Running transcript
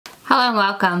Hello and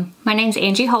welcome. My name's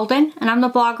Angie Holden and I'm the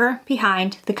blogger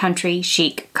behind the Country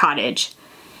Chic Cottage.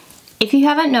 If you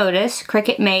haven't noticed,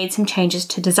 Cricut made some changes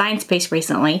to Design Space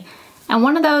recently, and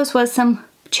one of those was some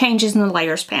changes in the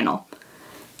layers panel.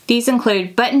 These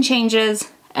include button changes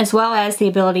as well as the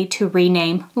ability to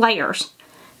rename layers.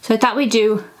 So I thought we'd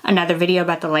do another video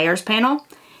about the layers panel,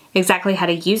 exactly how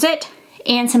to use it,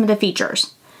 and some of the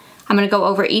features. I'm going to go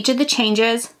over each of the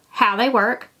changes, how they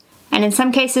work, and in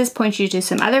some cases point you to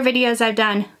some other videos I've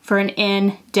done for an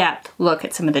in-depth look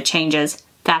at some of the changes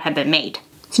that have been made.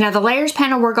 So now the layers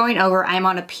panel we're going over, I am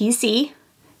on a PC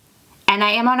and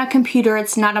I am on a computer.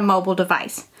 It's not a mobile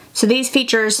device. So these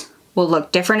features will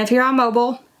look different if you're on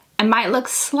mobile and might look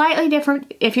slightly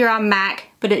different if you're on Mac,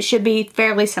 but it should be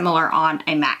fairly similar on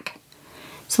a Mac.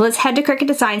 So let's head to Cricut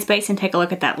Design Space and take a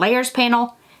look at that layers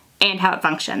panel and how it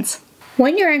functions.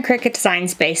 When you're in Cricut Design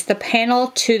Space, the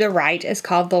panel to the right is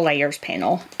called the Layers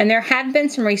panel, and there have been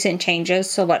some recent changes,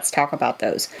 so let's talk about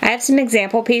those. I have some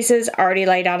example pieces already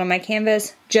laid out on my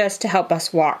canvas just to help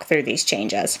us walk through these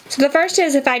changes. So the first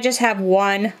is if I just have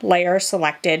one layer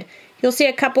selected, you'll see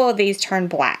a couple of these turn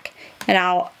black, and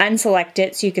I'll unselect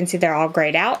it so you can see they're all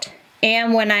grayed out,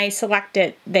 and when I select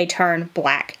it, they turn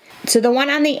black. So the one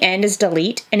on the end is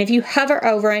delete, and if you hover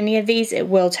over any of these, it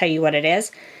will tell you what it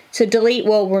is. So delete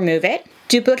will remove it.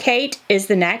 Duplicate is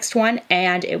the next one,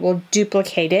 and it will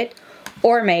duplicate it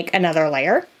or make another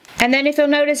layer. And then if you'll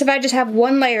notice, if I just have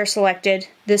one layer selected,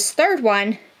 this third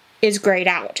one is grayed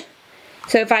out.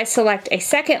 So if I select a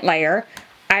second layer,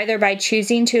 either by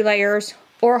choosing two layers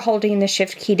or holding the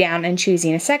shift key down and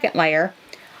choosing a second layer,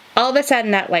 all of a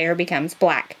sudden that layer becomes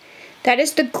black. That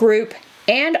is the group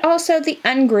and also the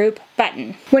ungroup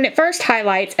button. When it first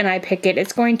highlights and I pick it,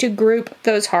 it's going to group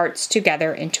those hearts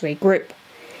together into a group.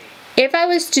 If I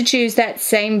was to choose that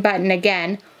same button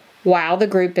again while the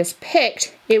group is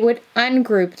picked, it would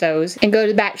ungroup those and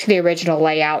go back to the original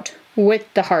layout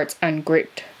with the hearts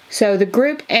ungrouped. So the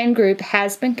group and group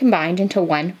has been combined into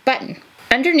one button.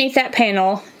 Underneath that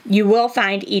panel, you will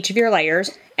find each of your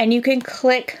layers, and you can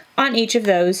click on each of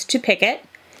those to pick it.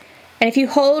 And if you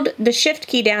hold the shift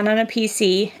key down on a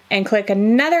PC and click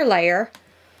another layer,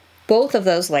 both of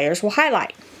those layers will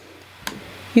highlight.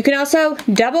 You can also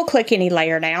double click any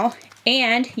layer now,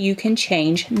 and you can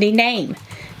change the name.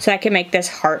 So I can make this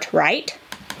heart right,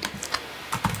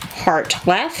 heart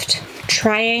left,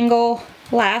 triangle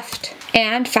left,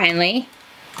 and finally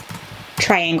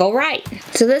triangle right.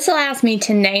 So this allows me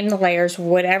to name the layers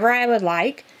whatever I would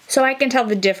like, so I can tell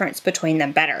the difference between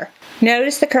them better.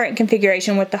 Notice the current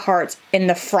configuration with the hearts in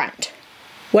the front.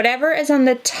 Whatever is on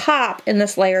the top in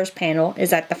this layers panel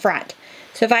is at the front.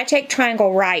 So if I take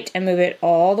triangle right and move it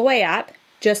all the way up,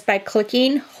 just by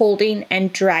clicking, holding,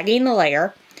 and dragging the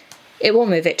layer, it will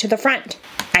move it to the front.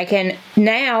 I can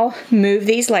now move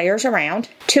these layers around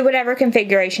to whatever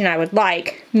configuration I would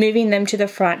like, moving them to the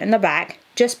front and the back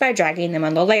just by dragging them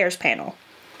on the layers panel.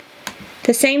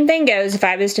 The same thing goes if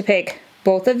I was to pick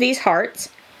both of these hearts,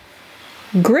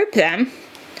 group them.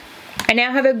 I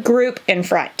now have a group in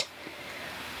front.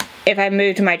 If I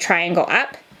moved my triangle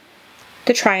up,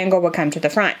 the triangle will come to the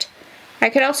front.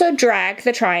 I could also drag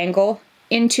the triangle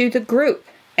into the group,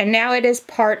 and now it is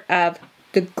part of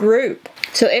the group.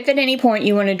 So if at any point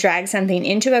you want to drag something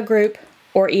into a group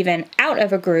or even out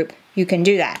of a group, you can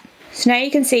do that. So now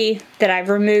you can see that I've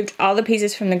removed all the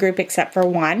pieces from the group except for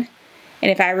one,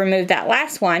 and if I remove that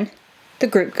last one, the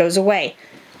group goes away.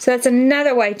 So that's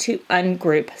another way to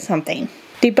ungroup something.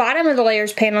 The bottom of the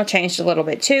layers panel changed a little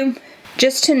bit too.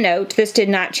 Just to note, this did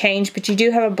not change, but you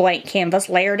do have a blank canvas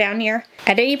layer down here.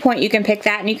 At any point you can pick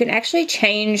that, and you can actually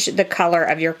change the color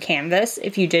of your canvas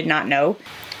if you did not know.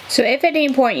 So if at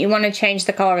any point you want to change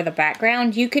the color of the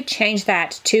background, you could change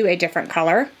that to a different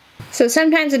color. So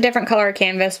sometimes a different color of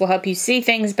canvas will help you see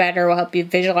things better, will help you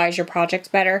visualize your projects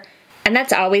better, and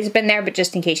that's always been there, but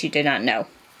just in case you did not know.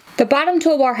 The bottom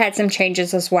toolbar had some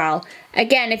changes as well.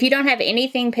 Again, if you don't have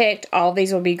anything picked, all of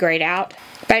these will be grayed out.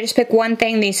 If I just pick one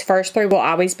thing, these first three will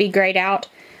always be grayed out.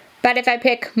 But if I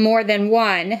pick more than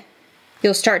one,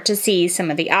 you'll start to see some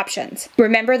of the options.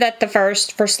 Remember that the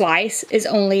first for slice is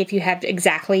only if you have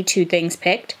exactly two things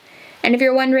picked. And if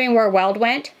you're wondering where weld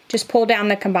went, just pull down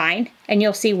the combine and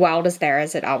you'll see weld is there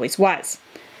as it always was.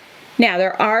 Now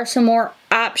there are some more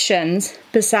options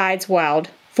besides weld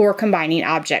for combining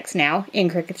objects now in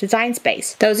Cricut Design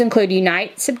Space. Those include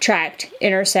unite, subtract,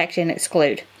 intersect, and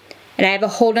exclude. And I have a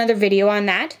whole nother video on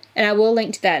that, and I will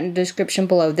link to that in the description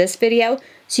below this video,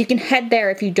 so you can head there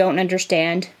if you don't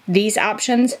understand these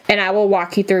options, and I will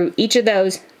walk you through each of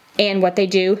those and what they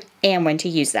do and when to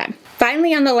use them.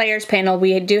 Finally, on the layers panel,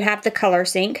 we do have the color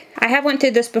sync. I have went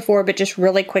through this before, but just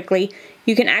really quickly,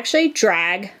 you can actually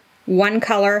drag one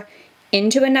color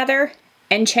into another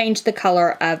and change the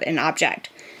color of an object.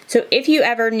 So if you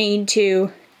ever need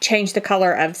to change the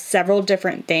color of several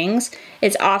different things,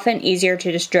 it's often easier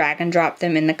to just drag and drop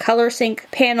them in the color sync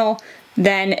panel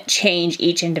than change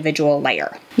each individual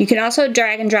layer. You can also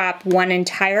drag and drop one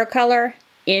entire color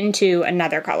into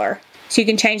another color. So you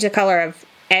can change the color of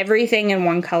everything in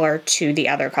one color to the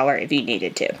other color if you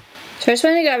needed to. So I just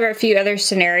want to go over a few other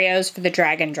scenarios for the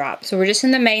drag and drop. So we're just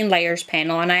in the main layers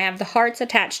panel, and I have the hearts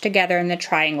attached together and the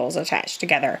triangles attached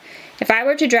together. If I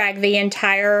were to drag the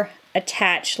entire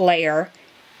attached layer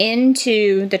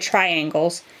into the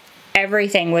triangles,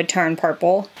 everything would turn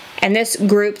purple, and this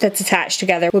group that's attached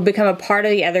together would become a part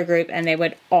of the other group, and they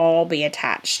would all be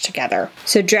attached together.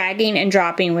 So dragging and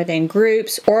dropping within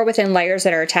groups or within layers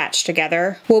that are attached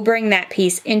together will bring that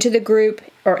piece into the group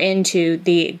or into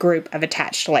the group of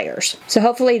attached layers. So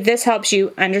hopefully this helps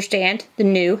you understand the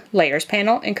new layers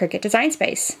panel in Cricut Design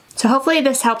Space. So hopefully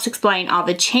this helps explain all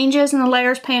the changes in the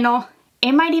layers panel.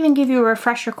 It might even give you a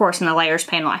refresher course in the layers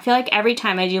panel. I feel like every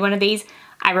time I do one of these,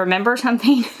 I remember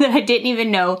something that I didn't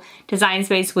even know Design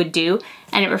Space would do,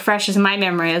 and it refreshes my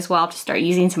memory as well to start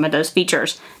using some of those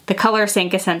features. The color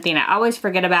sync is something I always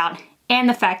forget about, and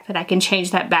the fact that I can change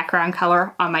that background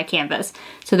color on my canvas.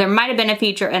 So there might have been a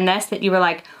feature in this that you were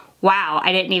like, wow,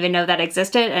 I didn't even know that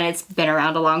existed, and it's been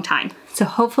around a long time. So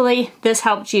hopefully this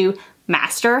helped you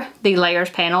master the layers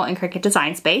panel in Cricut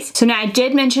Design Space. So now I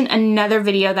did mention another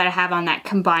video that I have on that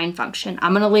combine function.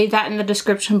 I'm going to leave that in the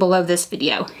description below this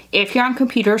video. If you're on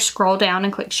computer, scroll down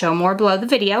and click show more below the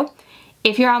video.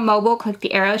 If you're on mobile, click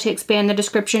the arrow to expand the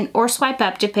description or swipe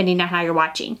up depending on how you're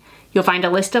watching. You'll find a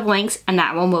list of links and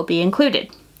that one will be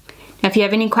included. Now if you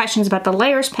have any questions about the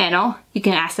layers panel, you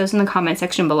can ask those in the comment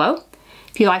section below.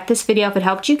 If you like this video, if it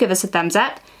helped you, give us a thumbs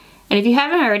up. And if you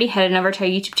haven't already, head on over to our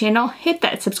YouTube channel, hit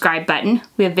that subscribe button.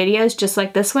 We have videos just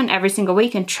like this one every single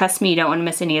week, and trust me, you don't want to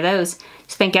miss any of those.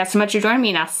 So thank you guys so much for joining me,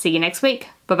 and I'll see you next week.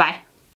 Bye-bye.